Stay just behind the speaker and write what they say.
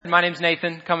My name's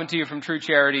Nathan, coming to you from True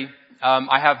Charity.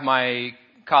 I have my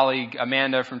colleague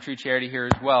Amanda from True Charity here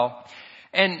as well.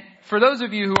 And for those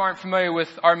of you who aren't familiar with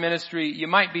our ministry, you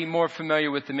might be more familiar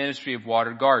with the ministry of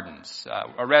Water Gardens,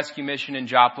 a rescue mission in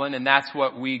Joplin, and that's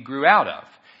what we grew out of.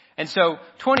 And so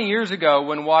 20 years ago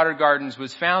when Water Gardens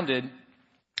was founded,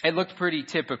 it looked pretty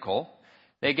typical.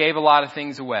 They gave a lot of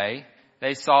things away.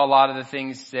 They saw a lot of the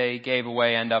things they gave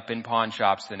away end up in pawn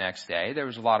shops the next day. There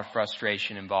was a lot of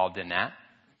frustration involved in that.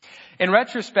 In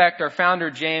retrospect, our founder,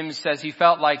 James, says he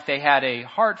felt like they had a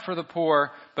heart for the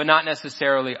poor, but not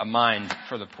necessarily a mind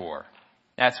for the poor.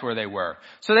 That's where they were.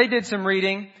 So they did some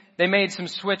reading. They made some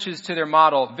switches to their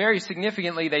model. Very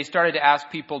significantly, they started to ask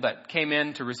people that came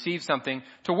in to receive something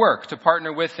to work, to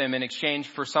partner with them in exchange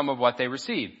for some of what they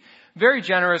received. Very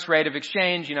generous rate of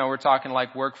exchange. You know, we're talking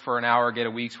like work for an hour, get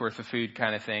a week's worth of food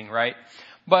kind of thing, right?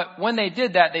 But when they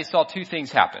did that, they saw two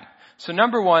things happen. So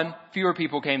number one, fewer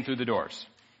people came through the doors.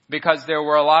 Because there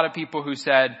were a lot of people who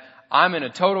said, I'm in a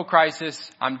total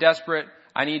crisis, I'm desperate,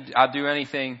 I'll do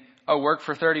anything. Oh, work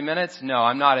for 30 minutes? No,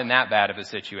 I'm not in that bad of a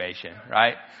situation,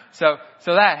 right? So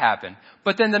that happened.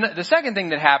 But then the second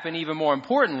thing that happened, even more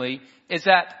importantly, is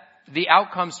that the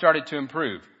outcome started to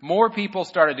improve. More people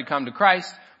started to come to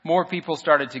Christ. More people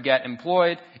started to get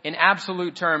employed. In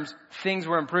absolute terms, things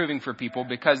were improving for people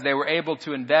because they were able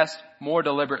to invest more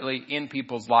deliberately in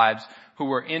people's lives who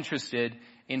were interested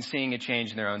in seeing a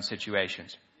change in their own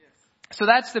situations. So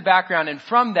that's the background. And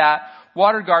from that,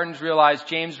 Water Gardens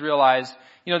James realized,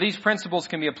 these principles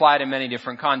can be applied in many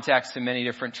different contexts, in many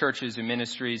different churches and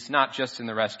ministries, not just in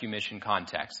the rescue mission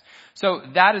context. So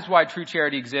that is why True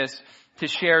Charity exists, to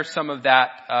share some of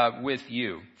that with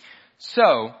you.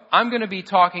 So I'm going to be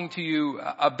talking to you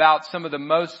about some of the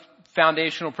most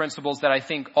foundational principles that I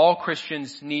think all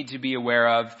Christians need to be aware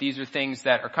of. These are things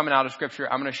that are coming out of Scripture.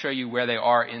 I'm going to show you where they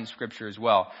are in Scripture as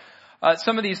well.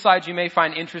 Some of these slides you may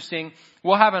find interesting.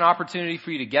 We'll have an opportunity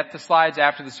for you to get the slides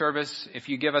after the service. If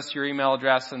you give us your email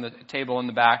address on the table in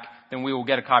the back, then we will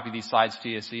get a copy of these slides to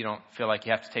you so you don't feel like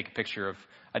you have to take a picture of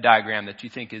a diagram that you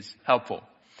think is helpful.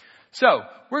 So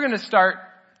we're going to start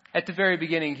at the very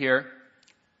beginning here.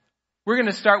 We're going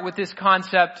to start with this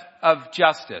concept of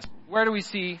justice. Where do we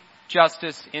see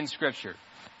justice in Scripture?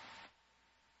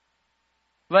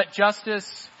 Let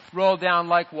justice roll down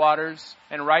like waters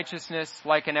and righteousness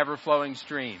like an ever-flowing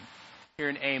stream. Here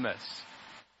in Amos.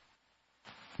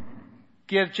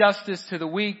 Give justice to the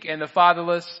weak and the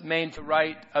fatherless, maintain the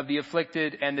right of the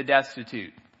afflicted and the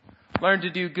destitute. Learn to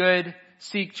do good,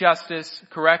 seek justice,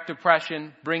 correct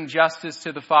oppression, bring justice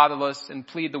to the fatherless, and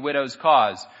plead the widow's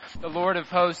cause. The Lord of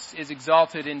hosts is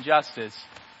exalted in justice.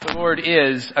 The Lord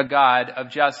is a God of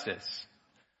justice.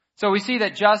 So we see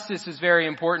that justice is very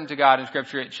important to God in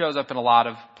Scripture. It shows up in a lot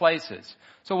of places.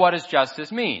 So what does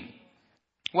justice mean?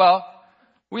 Well,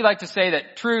 we like to say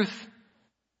that truth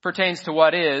pertains to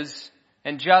what is,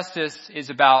 and justice is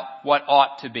about what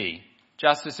ought to be.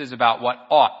 Justice is about what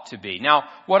ought to be. Now,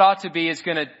 what ought to be is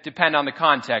going to depend on the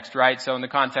context, right? So in the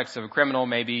context of a criminal,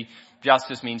 maybe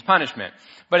justice means punishment.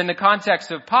 But in the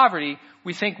context of poverty,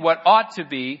 we think what ought to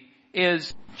be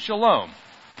is shalom.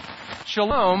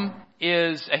 Shalom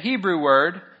is a Hebrew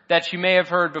word that you may have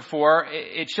heard before.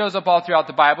 It shows up all throughout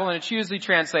the Bible, and it's usually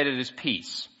translated as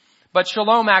peace. But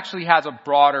shalom actually has a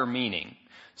broader meaning.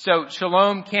 So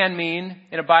shalom can mean,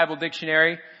 in a Bible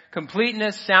dictionary,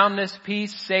 completeness, soundness,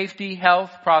 peace, safety,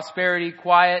 health, prosperity,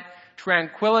 quiet,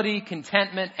 tranquility,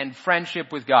 contentment, and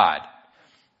friendship with God.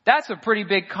 That's a pretty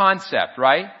big concept,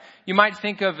 right? You might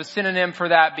think of a synonym for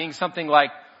that being something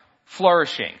like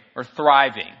flourishing or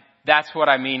thriving. That's what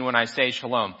I mean when I say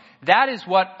shalom. That is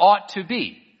what ought to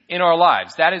be in our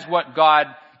lives. That is what God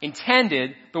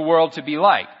intended the world to be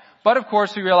like. But of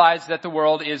course we realize that the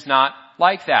world is not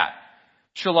like that.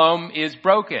 Shalom is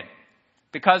broken.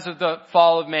 Because of the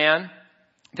fall of man,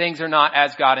 things are not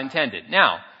as God intended.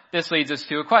 Now, this leads us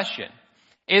to a question.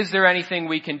 Is there anything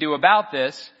we can do about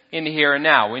this in the here and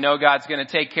now? We know God's going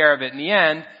to take care of it in the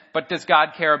end, but does God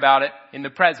care about it in the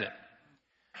present?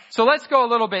 So let's go a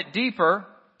little bit deeper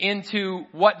into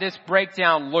what this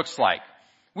breakdown looks like.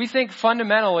 We think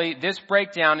fundamentally this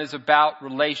breakdown is about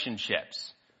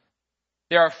relationships.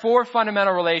 There are 4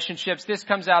 fundamental relationships. This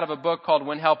comes out of a book called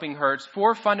When Helping Hurts.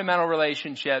 4 fundamental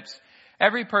relationships.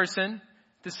 Every person,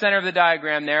 the center of the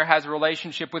diagram there, has a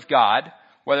relationship with God,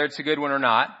 whether it's a good one or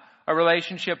not, a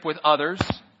relationship with others,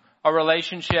 a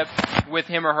relationship with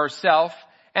him or herself,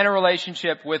 and a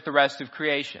relationship with the rest of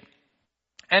creation.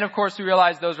 And of course we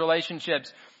realize those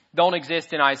relationships don't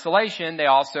exist in isolation. They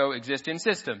also exist in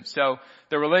systems. So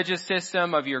the religious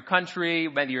system of your country,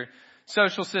 maybe your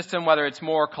social system, whether it's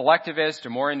more collectivist or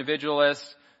more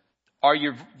individualist, Are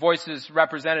your voices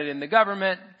represented in the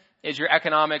government? Is your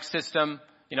economic system,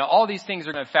 all these things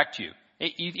are going to affect you.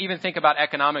 You even think about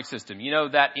economic system. You know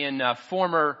that in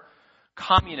former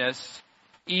communist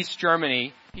East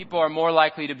Germany, people are more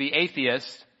likely to be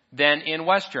atheists than in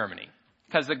West Germany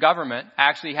because the government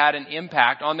actually had an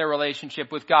impact on their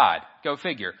relationship with God. Go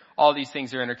figure. All these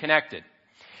things are interconnected.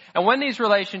 And when these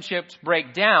relationships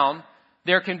break down,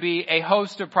 there can be a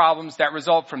host of problems that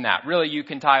result from that. Really, you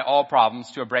can tie all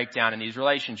problems to a breakdown in these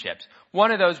relationships.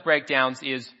 One of those breakdowns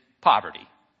is poverty,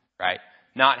 right?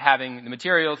 Not having the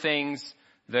material things,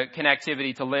 the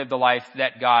connectivity to live the life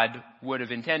that God would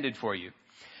have intended for you.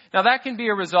 Now, that can be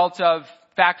a result of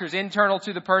factors internal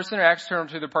to the person or external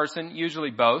to the person, usually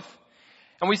both.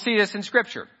 And we see this in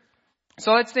Scripture.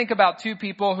 So let's think about two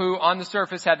people who on the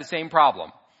surface had the same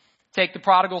problem. Take the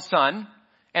prodigal son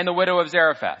and the widow of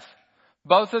Zarephath.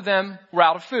 Both of them were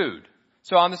out of food.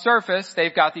 So on the surface,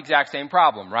 they've got the exact same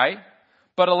problem, right?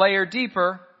 But a layer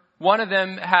deeper, one of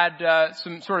them had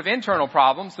some sort of internal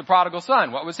problems. The prodigal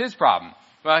son, what was his problem?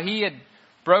 Well, he had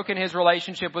broken his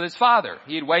relationship with his father.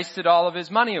 He had wasted all of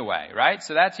his money away, right?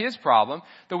 So that's his problem.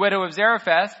 The widow of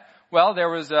Zarephath, well, there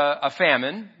was a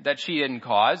famine that she didn't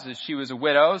cause. She was a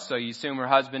widow, so you assume her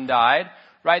husband died,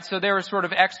 right? So there were sort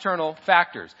of external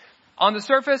factors. On the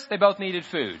surface, they both needed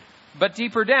food. But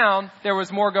deeper down, there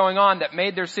was more going on that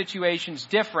made their situations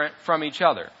different from each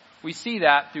other. We see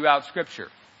that throughout Scripture.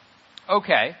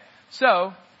 Okay,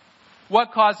 so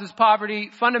what causes poverty?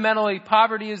 Fundamentally,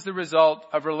 poverty is the result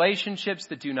of relationships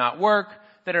that do not work,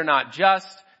 that are not just,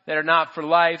 that are not for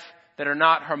life, that are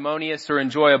not harmonious or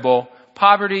enjoyable.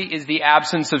 Poverty is the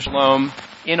absence of shalom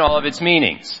in all of its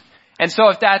meanings. And so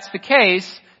if that's the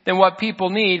case, then what people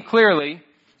need clearly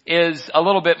is a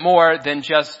little bit more than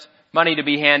just money to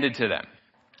be handed to them.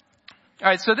 All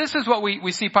right, so this is what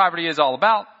we see poverty is all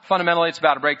about. Fundamentally, it's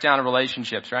about a breakdown of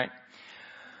relationships, right?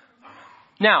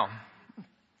 Now,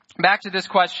 back to this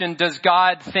question, does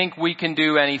God think we can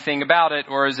do anything about it,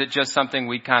 or is it just something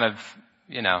we kind of,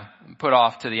 put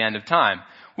off to the end of time?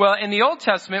 Well, in the Old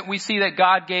Testament, we see that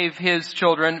God gave his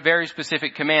children very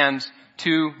specific commands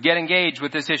to get engaged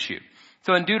with this issue.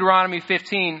 So in Deuteronomy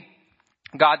 15,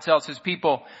 God tells his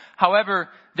people, however,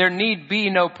 there need be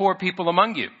no poor people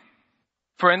among you.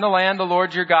 For in the land the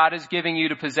Lord your God is giving you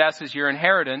to possess as your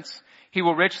inheritance, he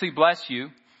will richly bless you,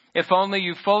 if only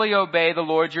you fully obey the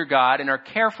Lord your God and are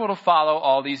careful to follow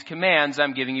all these commands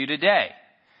I'm giving you today.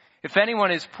 If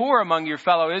anyone is poor among your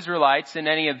fellow Israelites in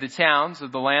any of the towns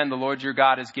of the land the Lord your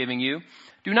God is giving you,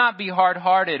 do not be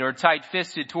hard-hearted or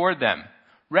tight-fisted toward them.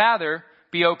 Rather,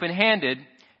 be open-handed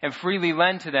and freely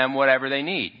lend to them whatever they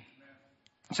need.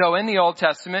 So in the Old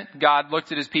Testament, God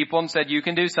looked at his people and said, you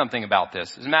can do something about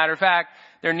this. As a matter of fact,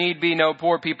 there need be no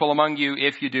poor people among you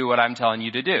if you do what I'm telling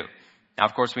you to do. Now,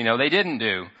 of course, we know they didn't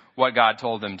do what God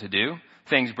told them to do.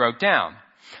 Things broke down.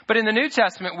 But in the New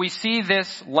Testament, we see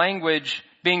this language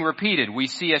being repeated. We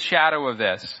see a shadow of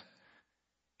this.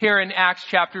 Here in Acts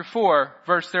chapter 4,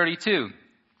 verse 32.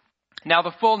 Now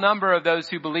the full number of those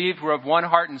who believed were of one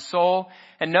heart and soul,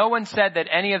 and no one said that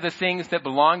any of the things that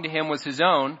belonged to him was his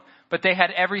own, but they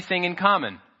had everything in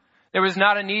common. There was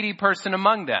not a needy person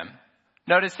among them.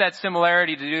 Notice that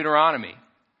similarity to Deuteronomy.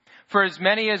 For as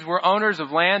many as were owners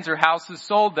of lands or houses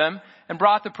sold them and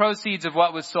brought the proceeds of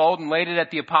what was sold and laid it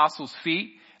at the apostles'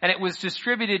 feet, and it was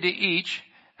distributed to each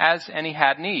as any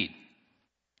had need.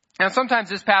 Now sometimes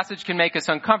this passage can make us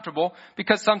uncomfortable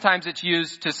because sometimes it's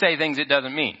used to say things it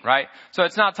doesn't mean, right? So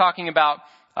it's not talking about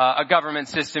a government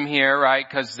system here, right?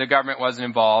 Because the government wasn't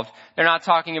involved. They're not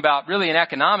talking about really an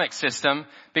economic system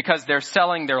because they're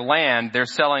selling their land. They're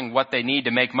selling what they need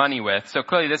to make money with. So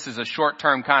clearly this is a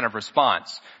short-term kind of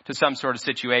response to some sort of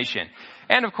situation.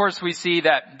 And of course we see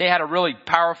that they had a really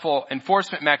powerful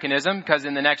enforcement mechanism because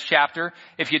in the next chapter,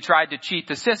 if you tried to cheat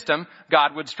the system,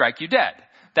 God would strike you dead.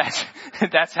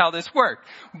 That's how this worked.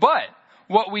 But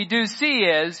what we do see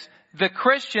is the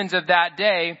Christians of that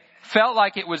day felt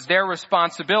like it was their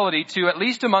responsibility to, at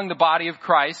least among the body of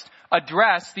Christ,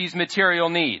 address these material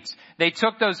needs. They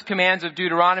took those commands of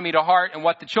Deuteronomy to heart, and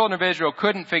what the children of Israel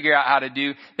couldn't figure out how to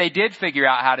do, they did figure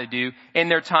out how to do in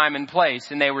their time and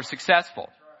place, and they were successful.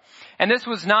 And this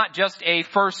was not just a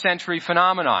first century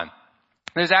phenomenon.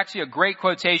 There's actually a great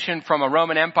quotation from a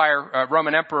Roman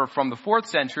emperor from the 4th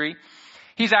century.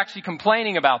 He's actually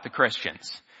complaining about the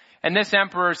Christians. And this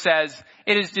emperor says,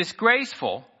 "It is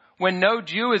disgraceful when no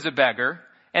Jew is a beggar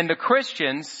and the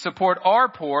Christians support our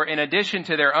poor in addition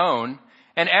to their own,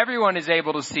 and everyone is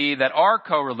able to see that our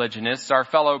co-religionists, our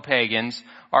fellow pagans,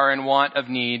 are in want of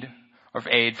need of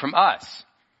aid from us."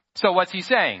 So what's he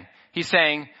saying? He's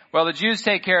saying, well, the Jews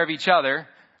take care of each other.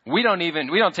 We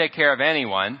don't take care of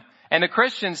anyone. and the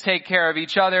Christians take care of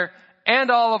each other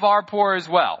and all of our poor as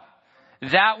well.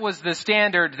 That was the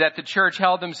standard that the church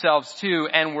held themselves to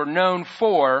and were known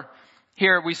for.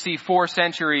 Here we see 4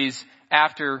 centuries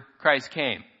after Christ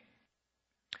came.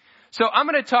 So I'm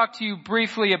going to talk to you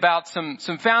briefly about some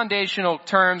foundational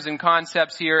terms and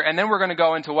concepts here, and then we're going to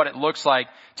go into what it looks like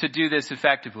to do this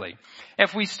effectively.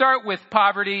 If we start with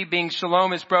poverty, being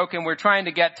shalom is broken, we're trying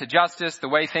to get to justice the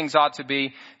way things ought to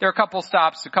be. There are a couple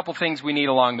stops, a couple things we need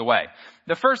along the way.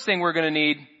 The first thing we're going to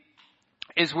need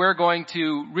is we're going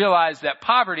to realize that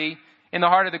poverty in the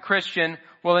heart of the Christian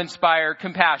will inspire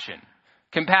compassion.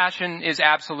 Compassion is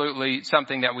absolutely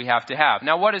something that we have to have.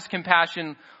 Now, what does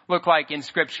compassion look like in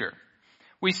Scripture?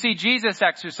 We see Jesus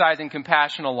exercising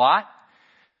compassion a lot.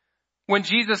 When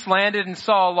Jesus landed and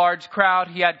saw a large crowd,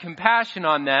 he had compassion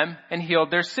on them and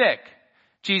healed their sick.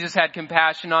 Jesus had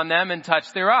compassion on them and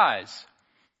touched their eyes.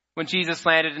 When Jesus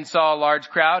landed and saw a large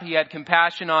crowd, he had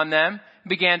compassion on them and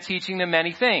began teaching them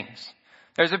many things.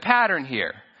 There's a pattern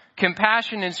here.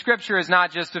 Compassion in Scripture is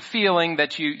not just a feeling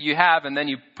that you have and then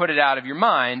you put it out of your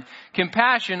mind.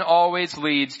 Compassion always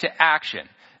leads to action.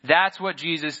 That's what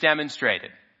Jesus demonstrated.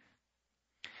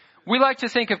 We like to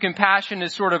think of compassion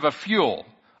as sort of a fuel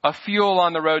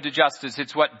on the road to justice.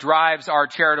 It's what drives our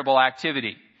charitable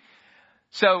activity.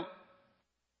 So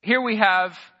here we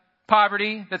have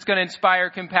poverty that's going to inspire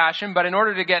compassion, but in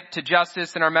order to get to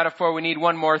justice in our metaphor, we need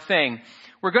one more thing.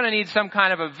 We're going to need some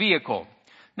kind of a vehicle.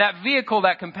 That vehicle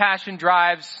that compassion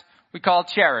drives, we call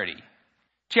charity.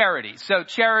 Charity. So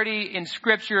charity in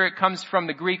Scripture, it comes from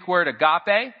the Greek word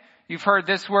agape. You've heard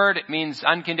this word. It means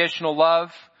unconditional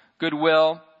love,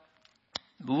 goodwill.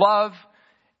 Love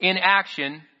in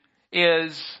action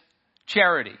is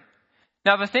charity.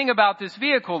 Now, the thing about this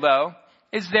vehicle, though,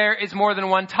 is there is more than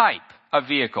one type of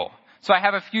vehicle. So I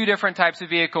have a few different types of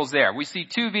vehicles there. We see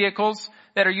 2 vehicles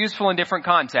that are useful in different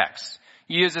contexts.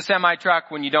 You use a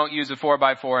semi-truck when you don't use a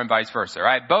 4x4 and vice versa,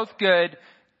 right? Both good,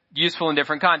 useful in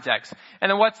different contexts. And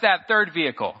then what's that third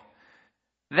vehicle?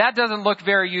 That doesn't look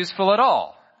very useful at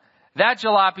all. That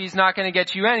jalopy's not going to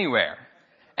get you anywhere.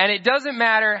 And it doesn't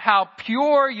matter how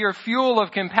pure your fuel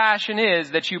of compassion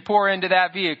is that you pour into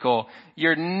that vehicle,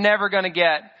 you're never going to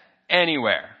get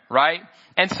anywhere, right?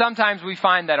 And sometimes we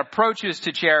find that approaches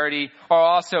to charity are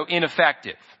also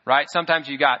ineffective, right? Sometimes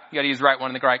you got to use the right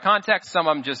one in the right context. Some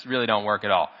of them just really don't work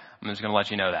at all. I'm just going to let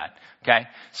you know that. Okay.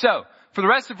 So for the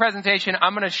rest of the presentation,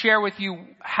 I'm going to share with you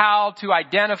how to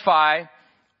identify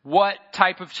what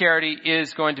type of charity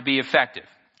is going to be effective.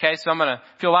 Okay. So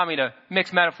if you allow me to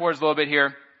mix metaphors a little bit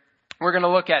here, we're going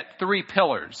to look at 3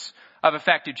 pillars of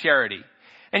effective charity.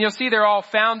 And you'll see they're all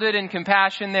founded in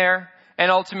compassion there,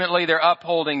 and ultimately they're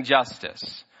upholding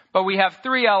justice. But we have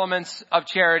 3 elements of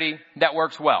charity that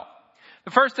works well.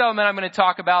 The first element I'm going to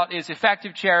talk about is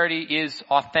effective charity is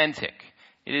authentic.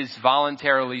 It is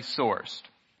voluntarily sourced.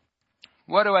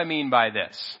 What do I mean by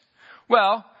this?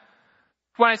 Well,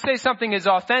 when I say something is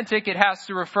authentic, it has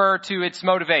to refer to its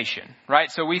motivation,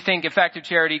 right? So we think effective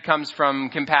charity comes from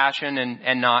compassion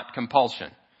and not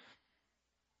compulsion.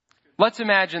 Let's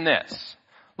imagine this.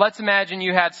 Let's imagine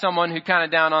you had someone who kind of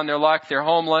down on their luck, they're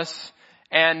homeless,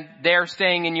 and they're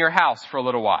staying in your house for a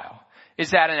little while.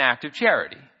 Is that an act of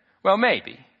charity? Well,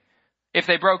 maybe. If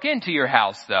they broke into your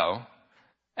house, though,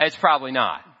 it's probably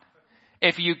not.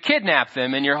 If you kidnap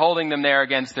them and you're holding them there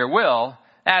against their will,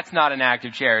 that's not an act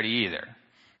of charity either.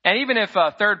 And even if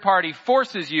a third party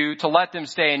forces you to let them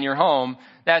stay in your home,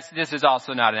 this is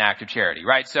also not an act of charity,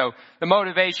 right? So the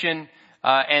motivation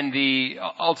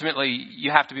ultimately you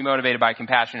have to be motivated by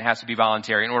compassion. It has to be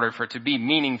voluntary in order for it to be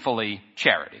meaningfully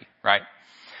charity, right?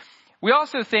 We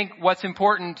also think what's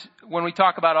important when we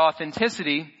talk about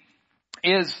authenticity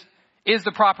is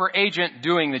the proper agent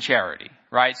doing the charity,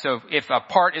 right? So if a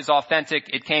part is authentic,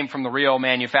 it came from the real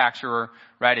manufacturer,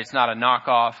 right? It's not a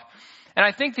knockoff. And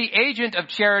I think the agent of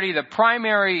charity, the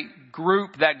primary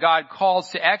group that God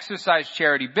calls to exercise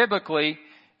charity biblically,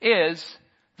 is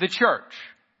the church.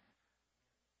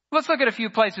 Let's look at a few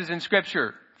places in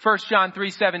Scripture. 1 John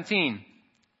 3:17.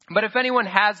 But if anyone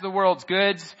has the world's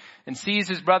goods and sees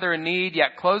his brother in need,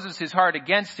 yet closes his heart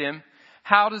against him,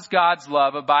 how does God's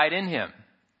love abide in him?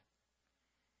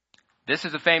 This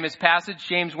is a famous passage,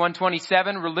 James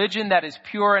 1:27. Religion that is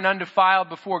pure and undefiled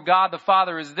before God the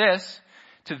Father is this: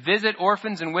 to visit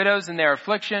orphans and widows in their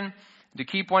affliction, to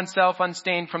keep oneself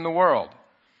unstained from the world.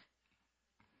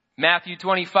 Matthew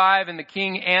 25, and the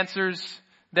king answers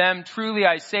them, truly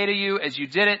I say to you, as you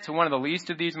did it to one of the least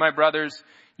of these my brothers,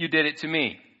 you did it to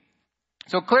me.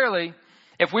 So clearly,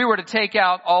 if we were to take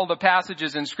out all the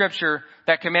passages in Scripture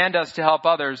that command us to help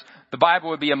others, the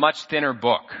Bible would be a much thinner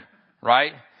book,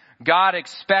 right? God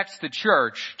expects the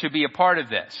church to be a part of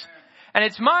this. And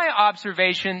it's my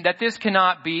observation that this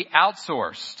cannot be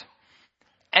outsourced.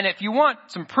 And if you want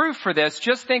some proof for this,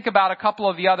 just think about a couple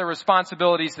of the other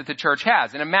responsibilities that the church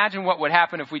has. And imagine what would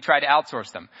happen if we tried to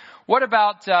outsource them. What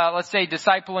about, let's say,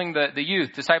 discipling the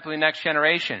youth, discipling the next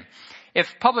generation?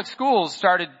 If public schools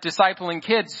started discipling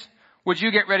kids, would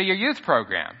you get rid of your youth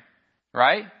program?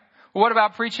 Right? Well, what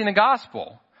about preaching the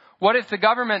gospel? What if the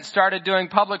government started doing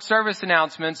public service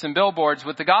announcements and billboards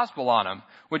with the gospel on them?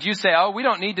 Would you say, oh, we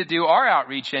don't need to do our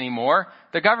outreach anymore.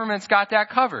 The government's got that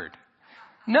covered.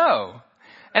 No.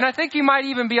 And I think you might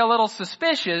even be a little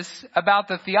suspicious about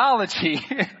the theology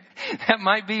that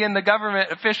might be in the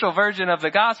government official version of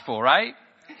the gospel, right?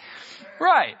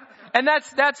 Right. And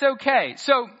that's okay.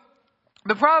 So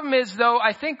the problem is, though,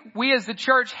 I think we as the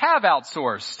church have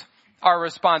outsourced our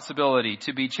responsibility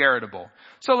to be charitable.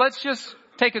 So let's just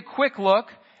take a quick look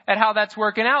at how that's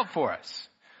working out for us.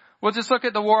 We'll just look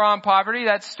at the war on poverty.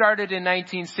 That started in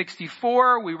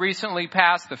 1964. We recently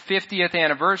passed the 50th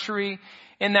anniversary.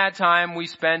 In that time, we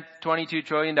spent $22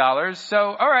 trillion. So,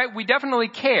 all right, we definitely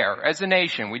care as a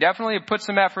nation. We definitely have put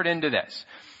some effort into this.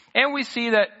 And we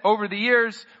see that over the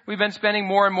years, we've been spending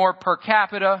more and more per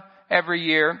capita every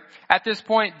year. At this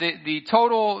point, the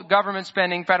total government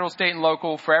spending, federal, state, and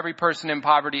local, for every person in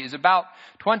poverty is about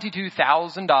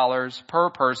 $22,000 per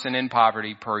person in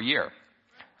poverty per year.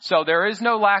 So there is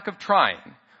no lack of trying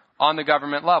on the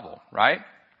government level, right?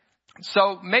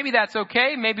 So maybe that's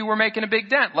okay. Maybe we're making a big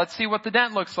dent. Let's see what the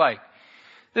dent looks like.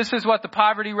 This is what the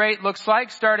poverty rate looks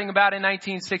like starting about in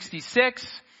 1966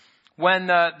 when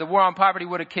the war on poverty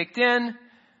would have kicked in.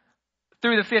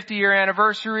 Through the 50-year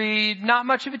anniversary, not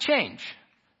much of a change.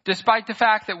 Despite the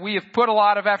fact that we have put a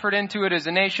lot of effort into it as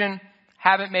a nation,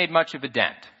 haven't made much of a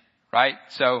dent, right?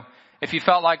 So if you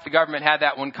felt like the government had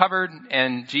that one covered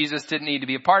and Jesus didn't need to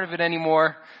be a part of it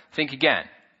anymore, think again.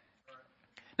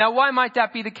 Now, why might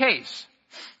that be the case?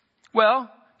 Well,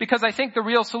 because I think the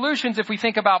real solutions, if we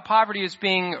think about poverty as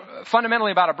being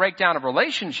fundamentally about a breakdown of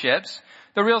relationships,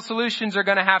 the real solutions are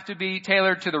going to have to be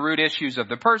tailored to the root issues of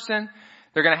the person.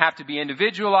 They're going to have to be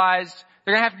individualized.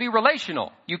 They're going to have to be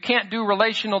relational. You can't do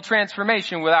relational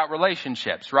transformation without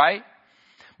relationships, right?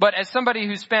 But as somebody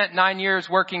who spent 9 years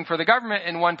working for the government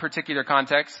in one particular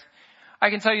context, I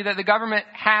can tell you that the government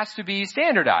has to be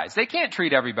standardized. They can't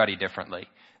treat everybody differently.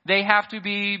 They have to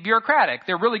be bureaucratic.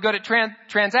 They're really good at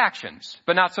transactions,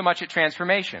 but not so much at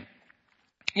transformation.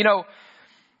 You know,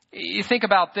 you think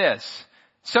about this.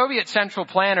 Soviet central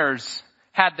planners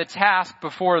had the task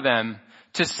before them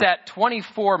to set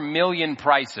 24 million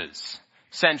prices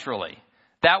centrally.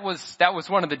 That was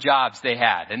one of the jobs they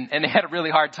had. And they had a really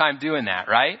hard time doing that,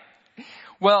 right?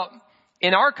 Well,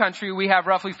 in our country, we have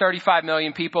roughly 35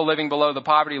 million people living below the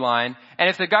poverty line. And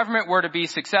if the government were to be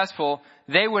successful,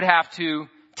 they would have to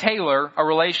tailor a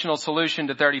relational solution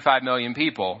to 35 million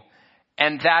people.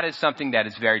 And that is something that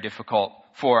is very difficult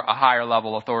for a higher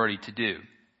level authority to do.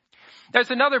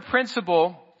 There's another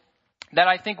principle that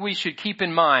I think we should keep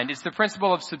in mind. It's the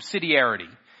principle of subsidiarity.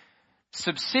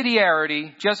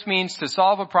 Subsidiarity just means to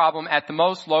solve a problem at the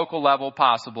most local level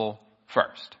possible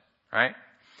first, right?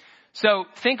 So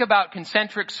think about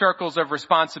concentric circles of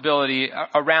responsibility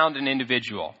around an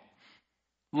individual.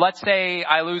 Let's say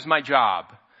I lose my job.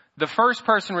 The first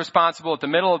person responsible at the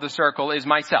middle of the circle is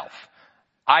myself.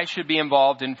 I should be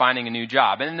involved in finding a new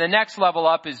job. And the next level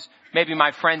up is maybe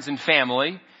my friends and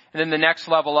family. And then the next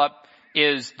level up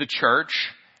is the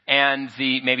church and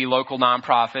the maybe local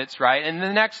nonprofits, right? And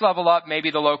the next level up,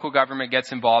 maybe the local government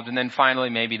gets involved. And then finally,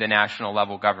 maybe the national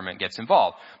level government gets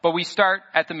involved. But we start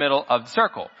at the middle of the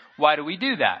circle. Why do we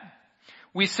do that?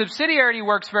 Subsidiarity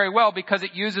works very well because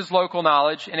it uses local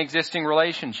knowledge and existing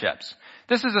relationships.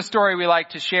 This is a story we like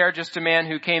to share, just a man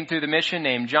who came through the mission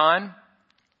named John.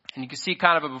 And you can see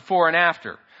kind of a before and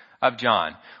after of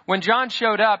John. When John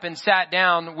showed up and sat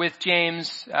down with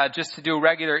James just to do a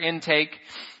regular intake,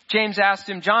 James asked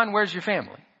him, John, where's your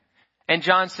family? And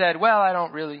John said, well, I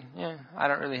don't really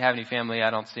have any family. I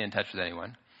don't stay in touch with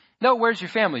anyone. No, where's your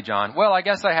family, John? Well, I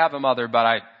guess I have a mother, but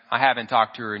I haven't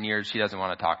talked to her in years. She doesn't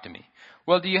want to talk to me.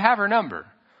 Well, do you have her number?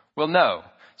 Well, no.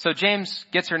 So James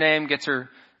gets her name, gets her,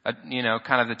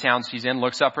 kind of the town she's in,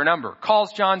 looks up her number,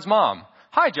 calls John's mom.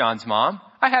 Hi, John's mom.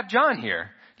 I have John here.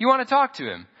 You want to talk to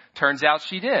him? Turns out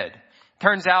she did.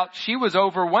 Turns out she was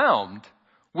overwhelmed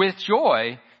with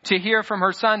joy to hear from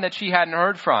her son that she hadn't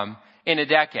heard from in a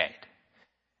decade.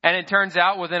 And it turns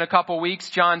out within a couple weeks,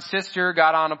 John's sister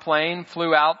got on a plane,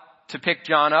 flew out to pick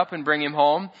John up and bring him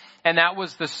home. And that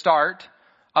was the start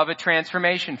of a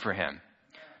transformation for him.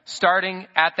 Starting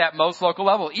at that most local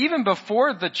level, even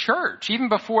before the church, even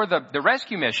before the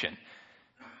rescue mission.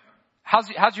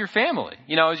 how's your family?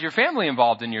 Is your family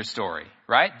involved in your story,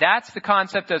 right? That's the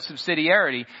concept of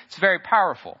subsidiarity. It's very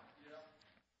powerful.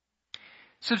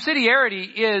 Subsidiarity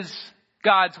is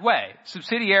God's way.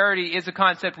 Subsidiarity is a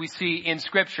concept we see in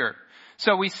Scripture.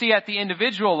 So we see at the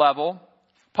individual level,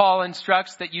 Paul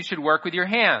instructs that you should work with your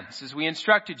hands as we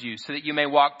instructed you, so that you may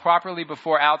walk properly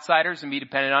before outsiders and be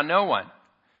dependent on no one.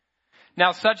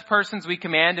 Now such persons we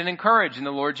command and encourage in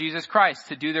the Lord Jesus Christ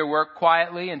to do their work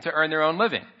quietly and to earn their own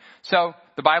living. So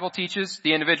the Bible teaches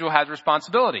the individual has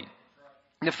responsibility.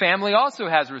 The family also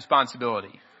has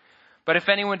responsibility. But if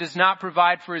anyone does not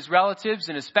provide for his relatives,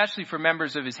 and especially for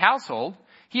members of his household,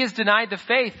 he has denied the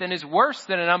faith and is worse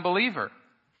than an unbeliever.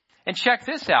 And check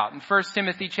this out in 1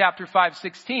 Timothy chapter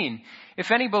 5:16.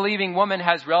 If any believing woman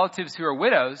has relatives who are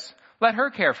widows, let her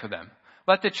care for them.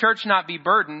 Let the church not be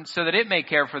burdened, so that it may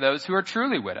care for those who are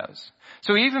truly widows.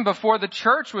 So even before the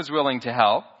church was willing to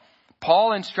help,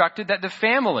 Paul instructed that the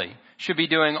family should be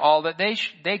doing all that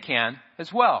they can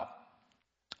as well.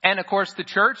 And of course the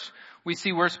church, we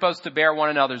see we're supposed to bear one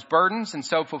another's burdens and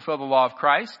so fulfill the law of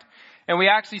Christ. And we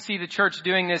actually see the church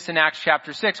doing this in Acts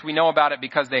chapter 6. We know about it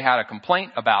because they had a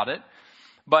complaint about it.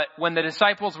 But when the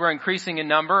disciples were increasing in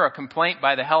number, a complaint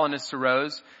by the Hellenists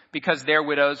arose because their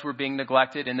widows were being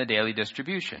neglected in the daily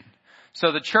distribution.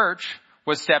 So the church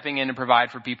was stepping in to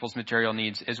provide for people's material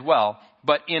needs as well,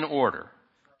 but in order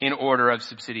of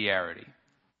subsidiarity.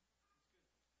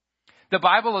 The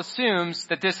Bible assumes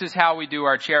that this is how we do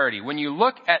our charity. When you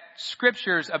look at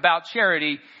scriptures about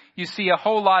charity, you see a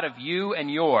whole lot of you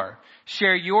and your.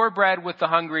 Share your bread with the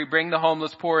hungry, bring the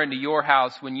homeless poor into your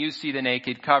house. When you see the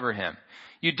naked, cover him.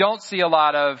 You don't see a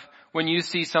lot of, when you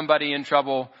see somebody in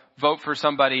trouble, vote for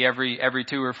somebody every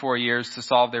 2 or 4 years to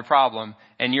solve their problem,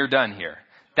 and you're done here.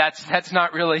 That's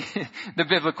not really the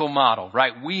biblical model,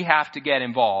 right? We have to get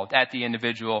involved at the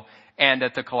individual and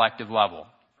at the collective level.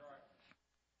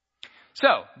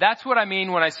 So that's what I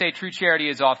mean when I say true charity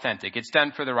is authentic. It's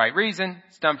done for the right reason.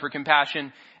 It's done for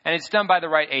compassion, and it's done by the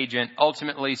right agent.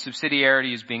 Ultimately,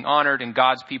 subsidiarity is being honored, and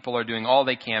God's people are doing all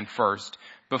they can first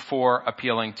before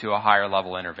appealing to a higher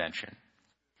level intervention.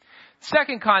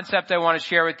 Second concept I want to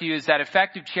share with you is that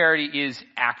effective charity is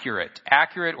accurate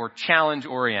or challenge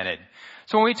oriented.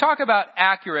 So when we talk about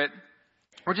accurate,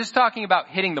 we're just talking about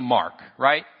hitting the mark,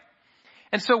 right?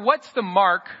 And so what's the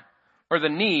mark or the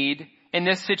need in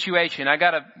this situation? I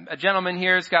got a gentleman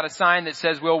here who's got a sign that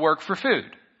says we'll work for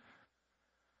food.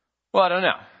 Well, I don't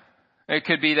know. It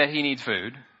could be that he needs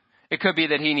food. It could be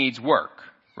that he needs work,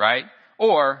 right?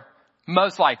 Or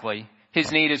most likely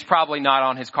his need is probably not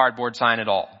on his cardboard sign at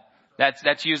all.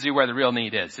 That's usually where the real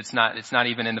need is. It's not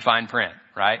even in the fine print,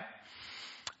 right?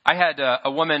 I had a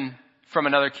woman from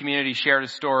another community shared a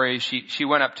story. She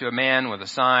went up to a man with a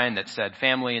sign that said,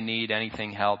 family in need,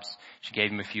 anything helps. She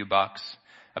gave him a few bucks.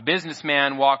 A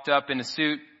businessman walked up in a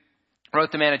suit,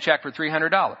 wrote the man a check for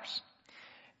 $300.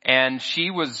 And she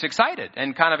was excited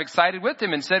and kind of excited with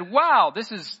him and said, wow,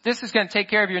 this is going to take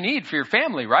care of your need for your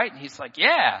family, right? And he's like,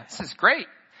 yeah, this is great.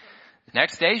 The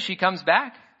next day she comes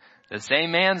back. The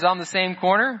same man's on the same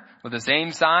corner with the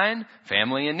same sign,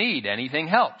 family in need, anything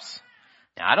helps.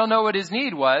 Now, I don't know what his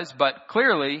need was, but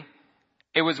clearly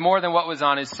it was more than what was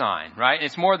on his sign, right?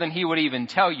 It's more than he would even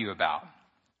tell you about,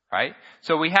 right?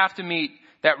 So we have to meet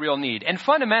that real need. And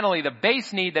fundamentally, the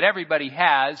base need that everybody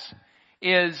has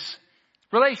is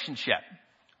relationship,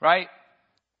 right?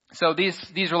 So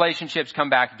these relationships come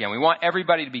back again. We want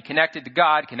everybody to be connected to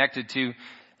God, connected to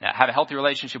have a healthy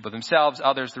relationship with themselves,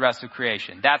 others, the rest of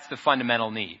creation. That's the fundamental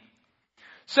need.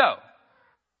 So,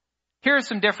 here are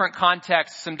some different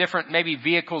contexts, some different maybe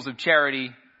vehicles of charity,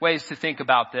 ways to think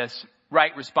about this, right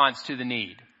response to the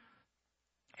need.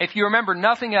 If you remember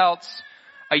nothing else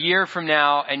a year from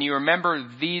now and you remember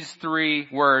these 3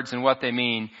 words and what they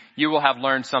mean, you will have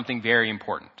learned something very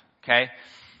important. Okay?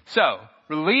 So,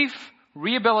 relief,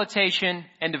 rehabilitation,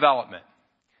 and development.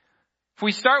 If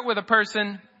we start with a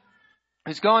person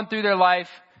who's going through their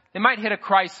life, they might hit a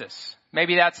crisis.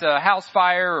 Maybe that's a house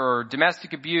fire or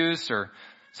domestic abuse or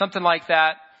something like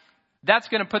that. That's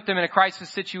going to put them in a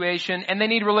crisis situation, and they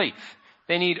need relief.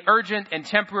 They need urgent and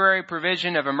temporary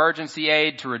provision of emergency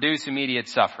aid to reduce immediate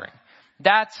suffering.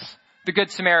 That's the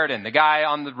Good Samaritan, the guy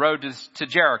on the road to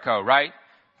Jericho, right?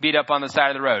 Beat up on the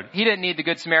side of the road. He didn't need the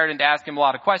Good Samaritan to ask him a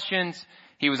lot of questions.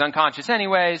 He was unconscious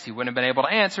anyways. He wouldn't have been able to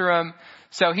answer them.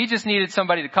 So he just needed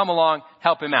somebody to come along,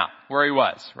 help him out where he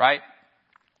was, right?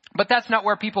 But that's not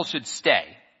where people should stay.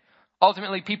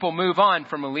 Ultimately, people move on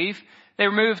from relief. They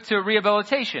move to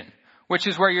rehabilitation, which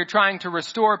is where you're trying to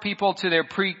restore people to their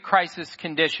pre-crisis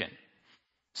condition.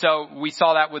 So we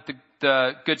saw that with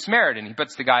the Good Samaritan. He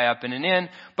puts the guy up in an inn.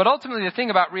 But ultimately, the thing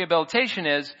about rehabilitation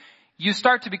is you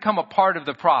start to become a part of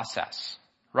the process,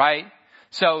 right?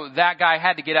 So that guy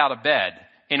had to get out of bed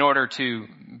in order to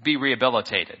be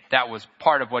rehabilitated. That was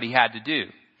part of what he had to do.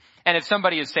 And if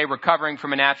somebody is, say, recovering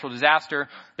from a natural disaster,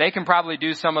 they can probably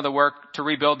do some of the work to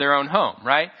rebuild their own home,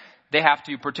 right? They have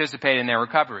to participate in their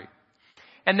recovery.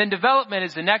 And then development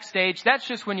is the next stage. That's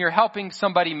just when you're helping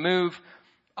somebody move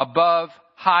above,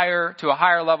 higher, to a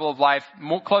higher level of life,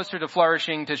 closer to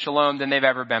flourishing, to shalom than they've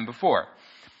ever been before.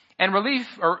 And relief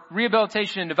or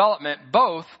rehabilitation and development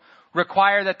both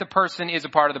require that the person is a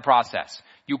part of the process.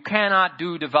 You cannot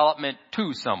do development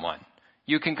to someone.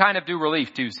 You can kind of do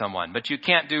relief to someone, but you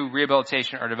can't do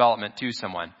rehabilitation or development to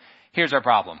someone. Here's our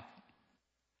problem.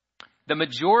 The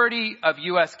majority of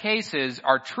U.S. cases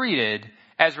are treated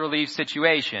as relief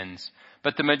situations,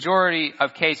 but the majority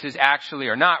of cases actually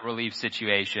are not relief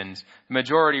situations. The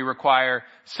majority require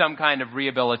some kind of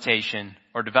rehabilitation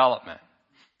or development,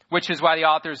 which is why the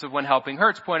authors of When Helping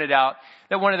Hurts pointed out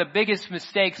that one of the biggest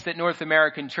mistakes that North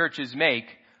American churches make,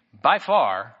 by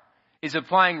far, is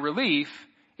applying relief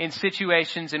in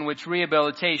situations in which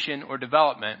rehabilitation or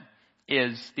development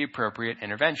is the appropriate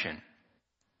intervention.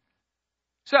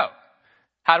 So,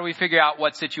 how do we figure out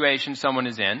what situation someone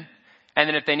is in? And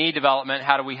then if they need development,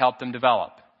 how do we help them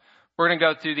develop? We're going to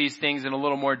go through these things in a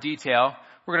little more detail.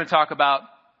 We're going to talk about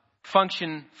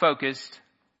function-focused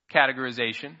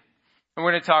categorization. And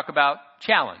we're going to talk about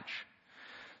challenge.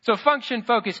 So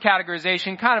function-focused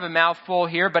categorization, kind of a mouthful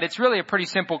here, but it's really a pretty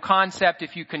simple concept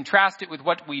if you contrast it with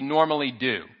what we normally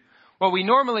do. What we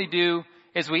normally do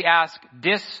is we ask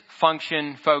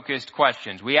dysfunction-focused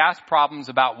questions. We ask problems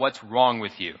about what's wrong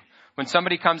with you. When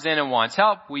somebody comes in and wants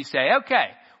help, we say, okay,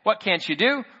 what can't you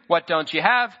do? What don't you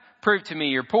have? Prove to me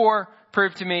you're poor.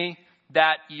 Prove to me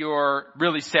that you're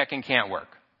really sick and can't work.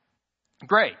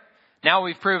 Great. Now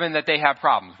we've proven that they have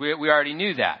problems. We already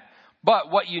knew that.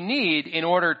 But what you need in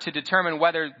order to determine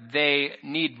whether they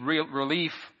need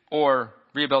relief or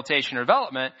rehabilitation or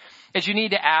development is you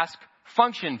need to ask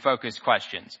function-focused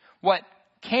questions. What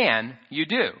can you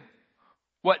do?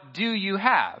 What do you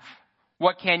have?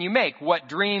 What can you make? What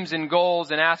dreams and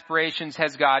goals and aspirations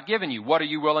has God given you? What are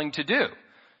you willing to do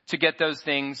to get those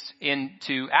things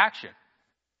into action?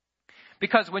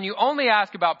 Because when you only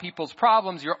ask about people's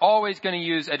problems, you're always going to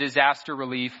use a disaster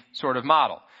relief sort of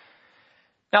model.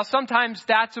 Now, sometimes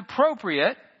that's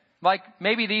appropriate. Like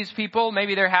maybe these people,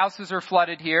 maybe their houses are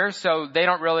flooded here, so they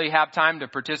don't really have time to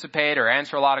participate or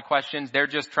answer a lot of questions. They're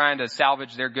just trying to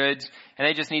salvage their goods, and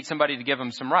they just need somebody to give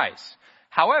them some rice.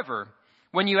 However,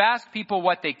 when you ask people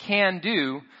what they can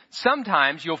do,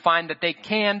 sometimes you'll find that they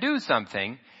can do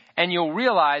something, and you'll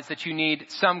realize that you need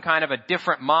some kind of a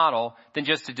different model than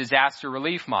just a disaster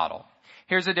relief model.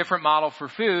 Here's a different model for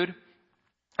food.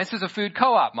 This is a food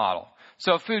co-op model.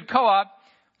 So a food co-op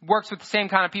works with the same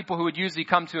kind of people who would usually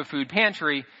come to a food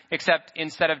pantry, except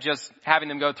instead of just having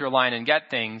them go through a line and get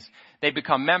things, they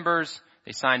become members,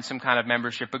 they sign some kind of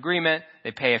membership agreement,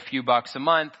 they pay a few bucks a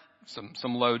month,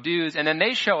 some low dues, and then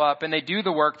they show up and they do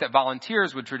the work that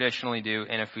volunteers would traditionally do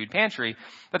in a food pantry,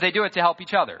 but they do it to help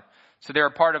each other. So they're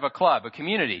a part of a club, a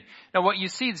community. Now what you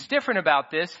see is different about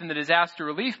this than the disaster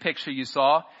relief picture you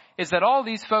saw is that all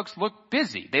these folks look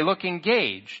busy. They look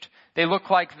engaged. They look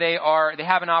like they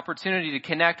have an opportunity to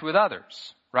connect with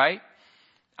others, right?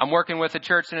 I'm working with a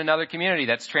church in another community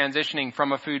that's transitioning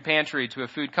from a food pantry to a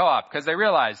food co-op because they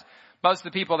realized most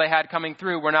of the people they had coming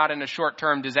through were not in a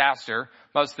short-term disaster.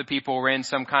 Most of the people were in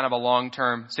some kind of a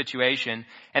long-term situation,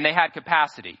 and they had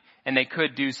capacity, and they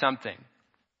could do something.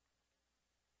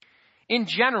 In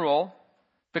general,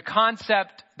 the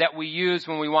concept that we use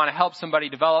when we want to help somebody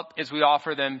develop is we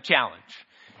offer them challenge.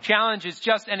 Challenge is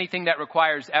just anything that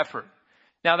requires effort.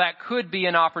 Now that could be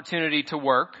an opportunity to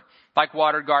work, like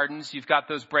Water Gardens. You've got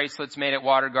those bracelets made at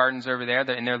Water Gardens over there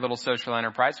in their little social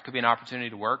enterprise. It could be an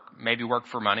opportunity to work, maybe work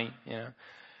for money, you know.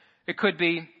 It could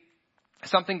be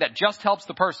something that just helps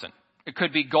the person. It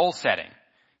could be goal setting.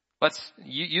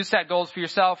 You set goals for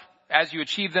yourself. As you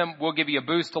achieve them, we'll give you a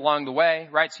boost along the way,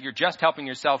 right? So you're just helping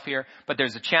yourself here, but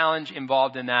there's a challenge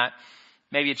involved in that.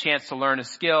 Maybe a chance to learn a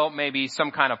skill, maybe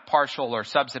some kind of partial or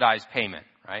subsidized payment,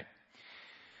 right?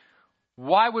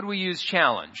 Why would we use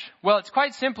challenge? Well, it's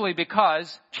quite simply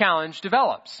because challenge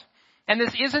develops. And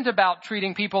this isn't about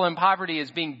treating people in poverty as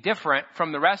being different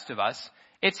from the rest of us.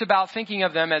 It's about thinking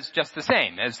of them as just the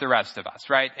same as the rest of us,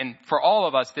 right? And for all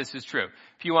of us, this is true.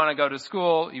 If you want to go to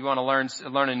school, you want to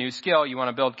learn a new skill, you want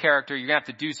to build character, you're going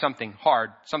to have to do something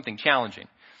hard, something challenging.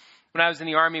 When I was in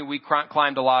the Army, we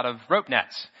climbed a lot of rope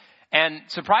nets. And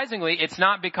surprisingly, it's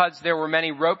not because there were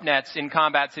many rope nets in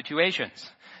combat situations.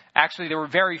 Actually, there were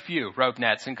very few rope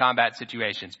nets in combat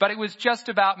situations. But it was just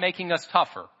about making us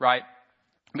tougher, right?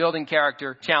 building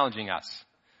character, challenging us.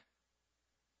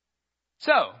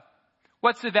 So,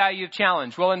 what's the value of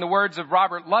challenge? Well, in the words of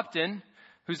Robert Lupton,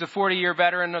 who's a 40-year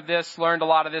veteran of this, learned a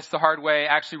lot of this the hard way,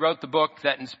 actually wrote the book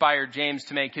that inspired James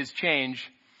to make his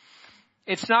change.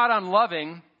 It's not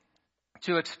unloving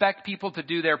to expect people to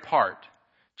do their part.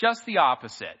 Just the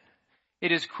opposite.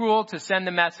 It is cruel to send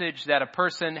the message that a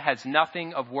person has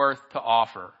nothing of worth to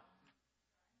offer.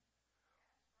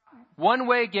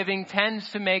 One-way giving tends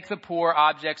to make the poor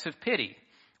objects of pity,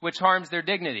 which harms their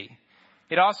dignity.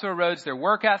 It also erodes their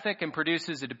work ethic and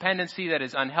produces a dependency that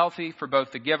is unhealthy for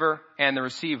both the giver and the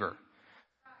receiver.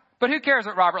 But who cares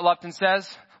what Robert Lupton says?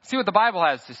 Let's see what the Bible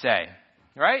has to say,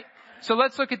 right? So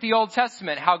let's look at the Old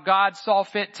Testament, how God saw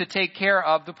fit to take care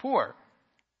of the poor.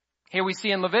 Here we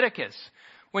see in Leviticus,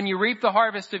 when you reap the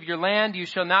harvest of your land, you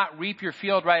shall not reap your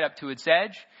field right up to its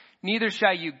edge, neither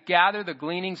shall you gather the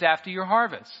gleanings after your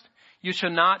harvest. You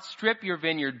shall not strip your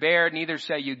vineyard bare, neither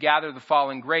shall you gather the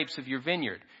fallen grapes of your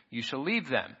vineyard. You shall leave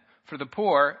them for the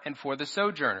poor and for the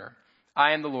sojourner.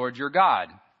 I am the Lord your God.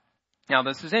 Now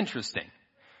this is interesting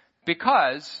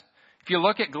because if you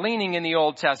look at gleaning in the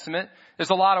Old Testament, there's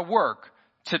a lot of work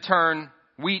to turn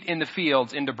wheat in the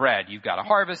fields into bread. You've got to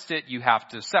harvest it. You have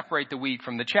to separate the wheat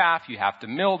from the chaff. You have to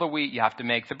mill the wheat. You have to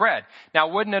make the bread. Now,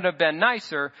 wouldn't it have been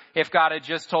nicer if God had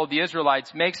just told the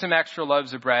Israelites, make some extra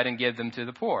loaves of bread and give them to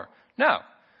the poor? No.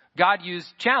 God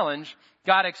used challenge.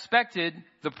 God expected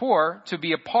the poor to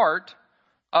be a part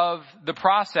of the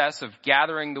process of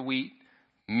gathering the wheat,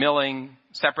 milling,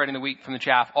 separating the wheat from the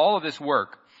chaff, all of this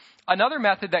work. Another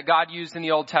method that God used in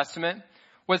the Old Testament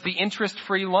was the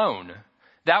interest-free loan.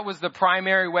 That was the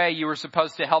primary way you were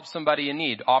supposed to help somebody in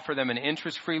need, offer them an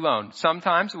interest-free loan.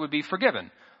 Sometimes it would be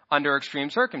forgiven under extreme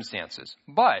circumstances.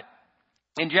 But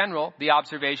in general, the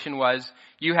observation was,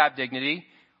 you have dignity,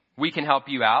 we can help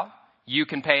you out, you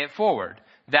can pay it forward.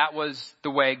 That was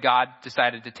the way God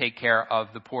decided to take care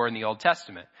of the poor in the Old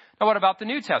Testament. Now what about the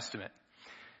New Testament?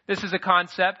 This is a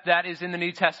concept that is in the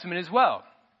New Testament as well.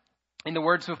 In the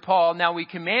words of Paul, now we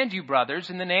command you, brothers,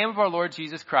 in the name of our Lord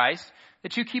Jesus Christ,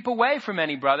 that you keep away from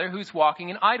any brother who's walking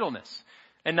in idleness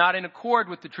and not in accord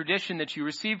with the tradition that you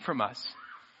received from us.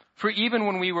 For even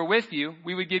when we were with you,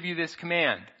 we would give you this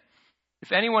command.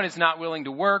 If anyone is not willing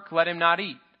to work, let him not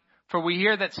eat. For we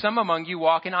hear that some among you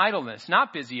walk in idleness,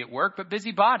 not busy at work, but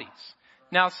busy bodies.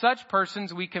 Now such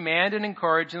persons we command and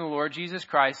encourage in the Lord Jesus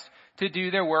Christ to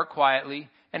do their work quietly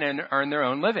and earn their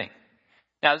own living.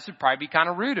 Now this would probably be kind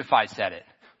of rude if I said it,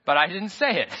 but I didn't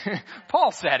say it.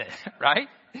 Paul said it, right?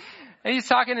 And he's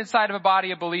talking inside of a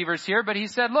body of believers here, but he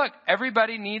said, look,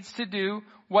 everybody needs to do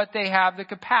what they have the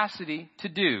capacity to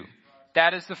do.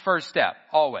 That is the first step,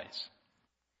 always.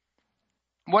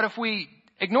 What if we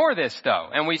ignore this though,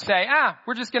 and we say,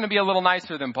 we're just going to be a little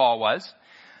nicer than Paul was?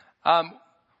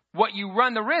 What you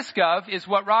run the risk of is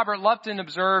what Robert Lupton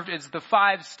observed is the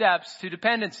 5 steps to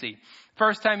dependency.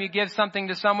 First time you give something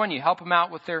to someone, you help them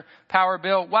out with their power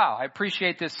bill. Wow, I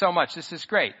appreciate this so much. This is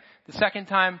great. The second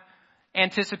time,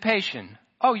 anticipation.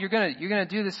 Oh, you're going to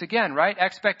do this again, right?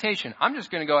 Expectation. I'm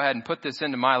just going to go ahead and put this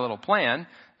into my little plan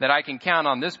that I can count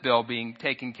on this bill being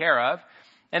taken care of.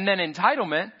 And then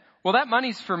entitlement. Well, that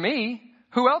money's for me.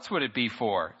 Who else would it be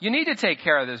for? You need to take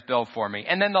care of this bill for me.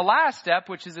 And then the last step,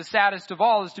 which is the saddest of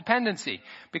all, is dependency.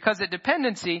 Because at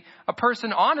dependency, a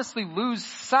person honestly loses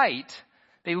sight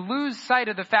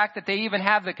of the fact that they even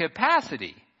have the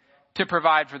capacity to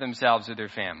provide for themselves or their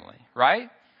family, right?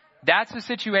 That's a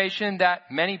situation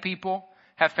that many people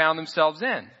have found themselves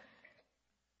in.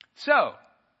 So,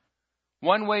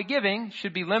 one-way giving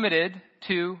should be limited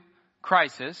to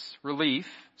crisis relief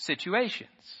situations.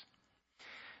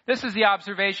 This is the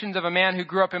observations of a man who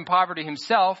grew up in poverty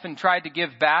himself and tried to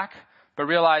give back, but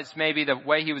realized maybe the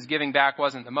way he was giving back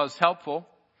wasn't the most helpful.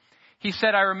 He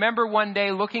said, I remember one day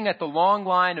looking at the long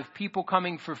line of people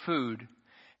coming for food,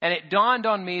 and it dawned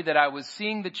on me that I was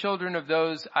seeing the children of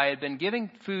those I had been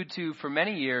giving food to for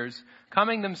many years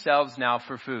coming themselves now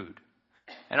for food.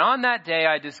 And on that day,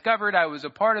 I discovered I was a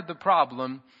part of the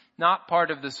problem, not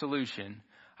part of the solution.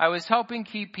 I was helping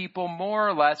keep people more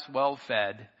or less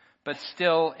well-fed, but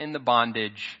still in the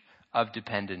bondage of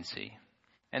dependency.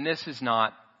 And this is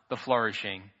not the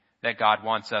flourishing that God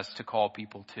wants us to call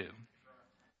people to.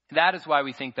 That is why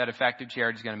we think that effective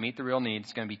charity is going to meet the real need.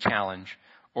 It's going to be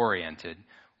challenge-oriented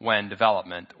when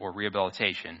development or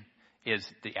rehabilitation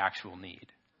is the actual need.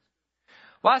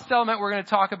 Last element we're going to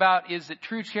talk about is that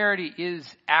true charity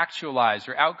is actualized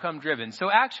or outcome-driven. So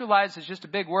actualized is just a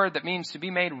big word that means to be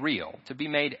made real, to be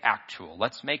made actual.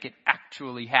 Let's make it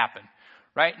actually happen.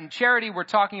 Right? In charity, we're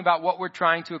talking about what we're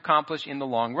trying to accomplish in the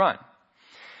long run.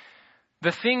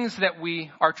 The things that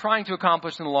we are trying to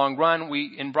accomplish in the long run,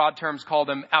 we, in broad terms, call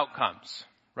them outcomes,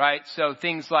 right? So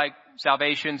things like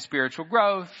salvation, spiritual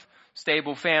growth,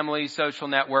 stable families, social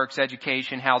networks,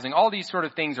 education, housing, all these sort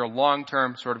of things are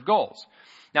long-term sort of goals.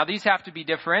 Now, these have to be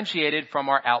differentiated from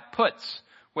our outputs,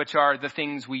 which are the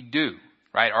things we do,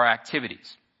 right? Our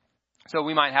activities. So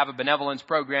we might have a benevolence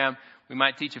program. We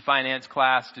might teach a finance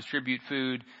class, distribute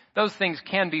food. Those things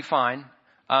can be fine.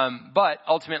 But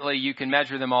ultimately you can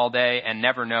measure them all day and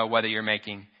never know whether you're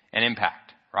making an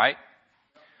impact, right?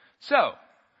 So,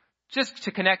 just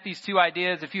to connect these two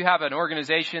ideas, if you have an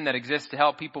organization that exists to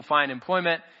help people find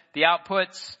employment, the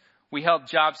outputs, we held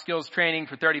job skills training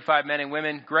for 35 men and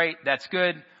women. Great, that's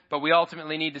good. But we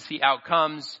ultimately need to see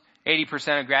outcomes.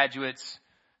 80% of graduates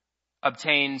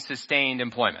obtain sustained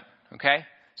employment, okay?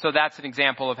 So that's an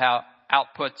example of how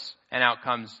outputs and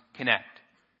outcomes connect.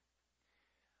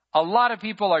 A lot of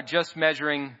people are just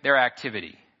measuring their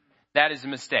activity. That is a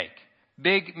mistake.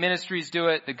 Big ministries do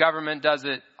it. The government does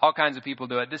it. All kinds of people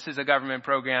do it. This is a government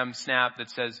program, SNAP, that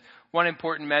says one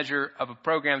important measure of a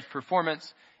program's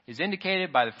performance is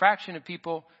indicated by the fraction of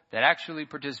people that actually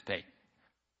participate,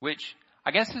 which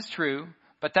I guess is true,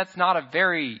 but that's not a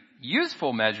very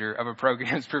useful measure of a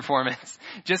program's performance.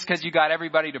 Just because you got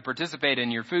everybody to participate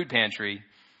in your food pantry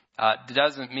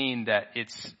doesn't mean that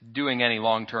it's doing any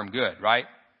long-term good, right?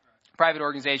 Private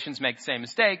organizations make the same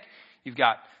mistake. You've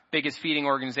got biggest feeding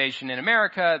organization in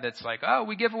America that's like, oh,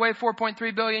 we give away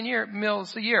 4.3 billion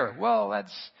meals a year. Well,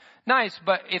 that's nice,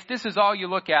 but if this is all you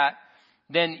look at,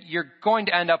 then you're going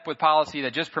to end up with policy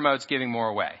that just promotes giving more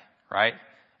away, right?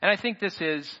 And I think this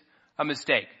is a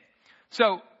mistake.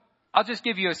 So I'll just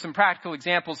give you some practical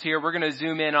examples here. We're going to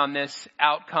zoom in on this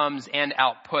outcomes and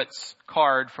outputs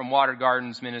card from Water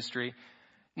Gardens Ministry.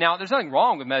 Now, there's nothing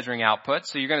wrong with measuring outputs,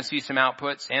 so you're going to see some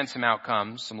outputs and some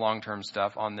outcomes, some long-term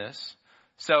stuff on this.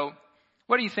 So,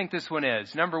 what do you think this one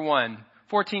is? Number 1,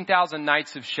 14,000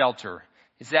 nights of shelter.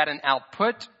 Is that an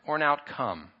output or an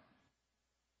outcome?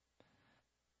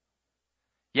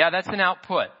 Yeah, that's an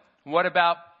output. What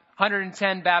about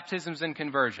 110 baptisms and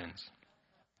conversions?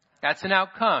 That's an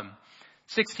outcome.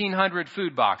 1,600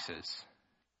 food boxes.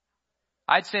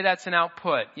 I'd say that's an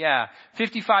output. Yeah.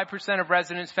 55% of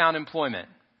residents found employment.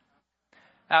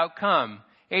 Outcome.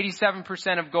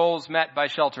 87% of goals met by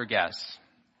shelter guests.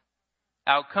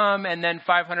 Outcome. And then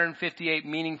 558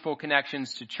 meaningful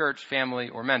connections to church, family,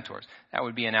 or mentors. That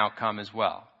would be an outcome as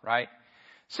well, right?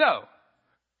 So,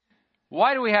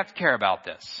 why do we have to care about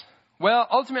this? Well,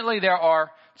 ultimately there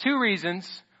are 2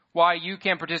 reasons why you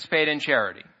can participate in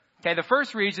charity. Okay, the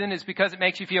first reason is because it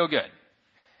makes you feel good.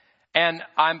 And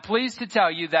I'm pleased to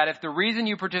tell you that if the reason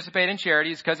you participate in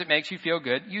charity is because it makes you feel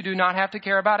good, you do not have to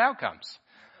care about outcomes.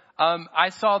 I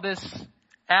saw this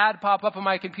ad pop up on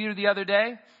my computer the other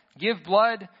day. Give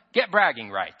blood, get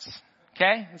bragging rights.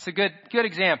 Okay? It's a good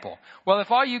example. Well, if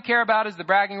all you care about is the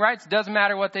bragging rights, it doesn't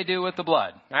matter what they do with the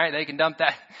blood. All right? They can dump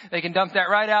that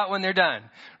right out when they're done.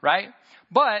 Right?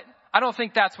 But I don't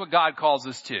think that's what God calls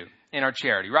us to in our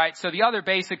charity, right? So the other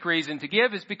basic reason to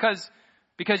give is because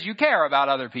you care about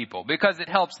other people, because it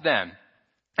helps them.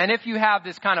 And if you have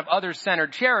this kind of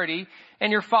other-centered charity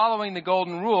and you're following the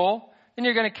golden rule, then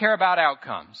you're going to care about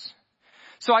outcomes.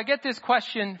 So I get this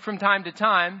question from time to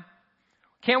time,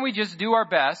 can we just do our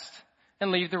best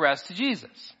and leave the rest to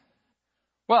Jesus?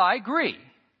 Well, I agree.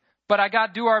 But I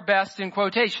got do our best in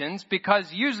quotations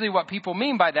because usually what people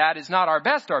mean by that is not our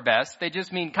best. They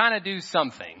just mean kind of do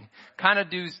something.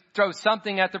 Throw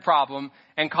something at the problem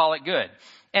and call it good.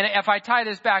 And if I tie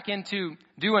this back into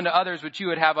do unto others what you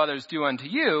would have others do unto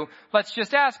you, let's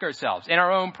just ask ourselves, in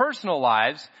our own personal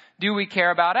lives, do we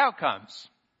care about outcomes?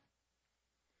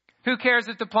 Who cares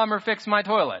if the plumber fixed my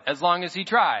toilet as long as he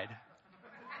tried?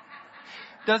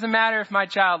 Doesn't matter if my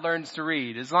child learns to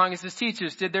read as long as his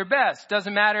teachers did their best.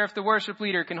 Doesn't matter if the worship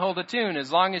leader can hold a tune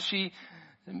as long as she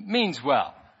means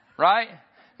well, right?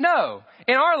 No.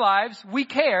 In our lives, we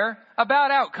care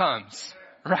about outcomes,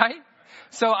 right?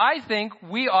 So I think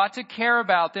we ought to care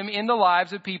about them in the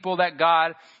lives of people that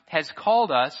God has called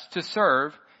us to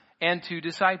serve and to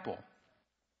disciple.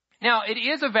 Now, it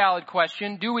is a valid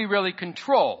question. Do we really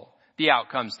control the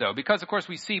outcomes, though? Because, of course,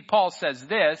 we see Paul says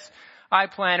this, I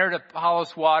planted,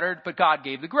 Apollos watered, but God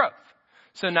gave the growth.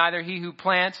 So neither he who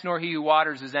plants nor he who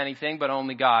waters is anything, but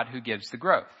only God who gives the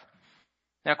growth.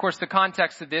 Now, of course, the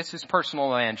context of this is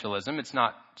personal evangelism. It's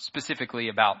not specifically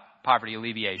about poverty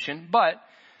alleviation, but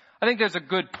I think there's a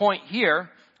good point here.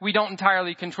 We don't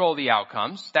entirely control the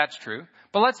outcomes. That's true.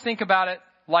 But let's think about it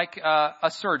like a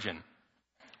surgeon.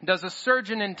 Does a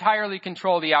surgeon entirely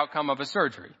control the outcome of a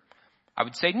surgery? I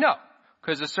would say no.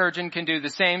 because a surgeon can do the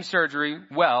same surgery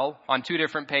well on two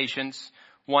different patients.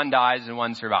 One dies and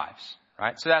one survives,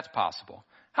 right? So that's possible.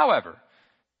 However,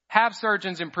 have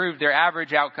surgeons improve their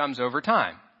average outcomes over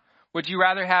time? Would you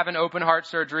rather have an open heart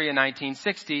surgery in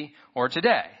 1960 or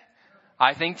today?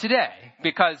 I think today,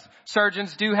 because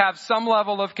surgeons do have some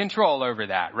level of control over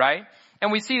that, right?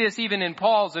 And we see this even in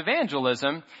Paul's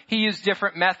evangelism. He used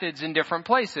different methods in different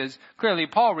places. Clearly,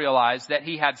 Paul realized that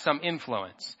he had some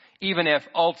influence, even if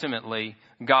ultimately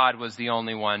God was the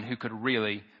only one who could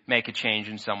really make a change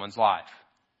in someone's life.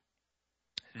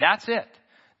 That's it.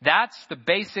 That's the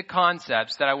basic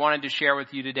concepts that I wanted to share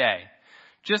with you today.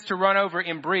 Just to run over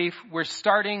in brief, we're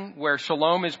starting where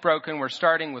shalom is broken. We're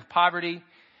starting with poverty.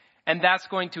 And that's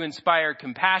going to inspire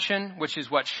compassion, which is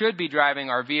what should be driving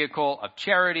our vehicle of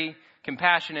charity,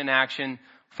 compassion in action,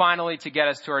 finally to get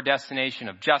us to our destination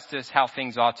of justice, how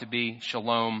things ought to be,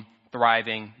 shalom,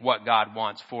 thriving, what God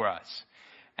wants for us.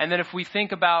 And then if we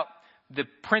think about the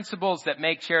principles that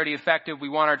make charity effective, we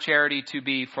want our charity to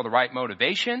be for the right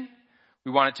motivation.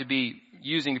 We want it to be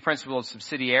using the principle of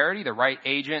subsidiarity, the right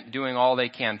agent doing all they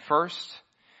can first.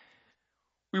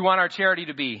 We want our charity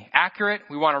to be accurate.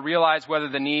 We want to realize whether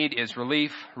the need is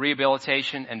relief,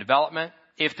 rehabilitation, and development.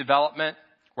 If development,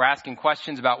 we're asking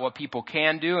questions about what people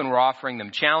can do and we're offering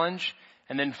them challenge.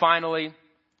 And then finally,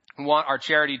 we want our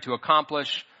charity to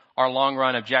accomplish our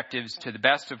long-run objectives to the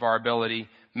best of our ability,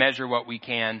 measure what we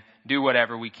can, do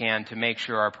whatever we can to make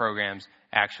sure our programs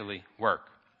actually work.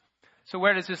 So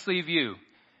where does this leave you?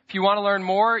 If you want to learn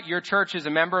more, your church is a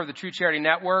member of the True Charity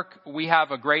Network. We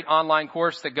have a great online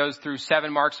course that goes through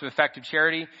 7 marks of effective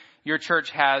charity. Your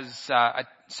church has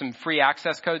some free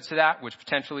access codes to that, which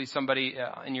potentially somebody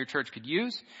in your church could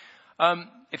use.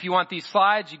 If you want these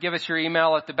slides, you give us your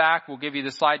email at the back. We'll give you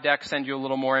the slide deck, send you a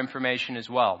little more information as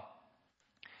well.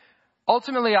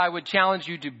 Ultimately, I would challenge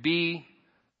you to be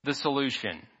the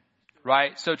solution.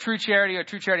 Right? So True Charity or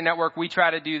True Charity Network, we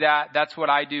try to do that. That's what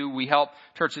I do. We help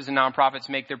churches and nonprofits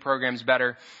make their programs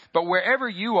better. But wherever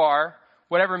you are,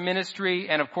 whatever ministry,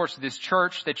 and of course this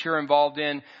church that you're involved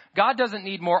in, God doesn't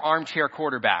need more armchair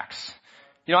quarterbacks.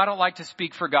 You know, I don't like to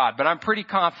speak for God, but I'm pretty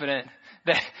confident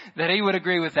that He would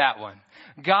agree with that one.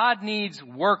 God needs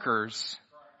workers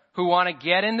who want to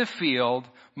get in the field,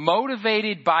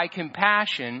 motivated by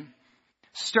compassion,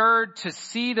 stirred to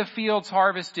see the fields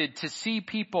harvested, to see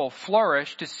people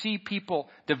flourish, to see people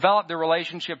develop their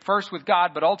relationship first with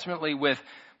God, but ultimately with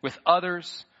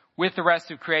others, with the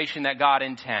rest of creation that God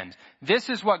intends. This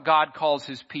is what God calls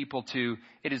His people to.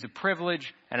 It is a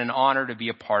privilege and an honor to be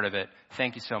a part of it.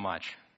 Thank you so much.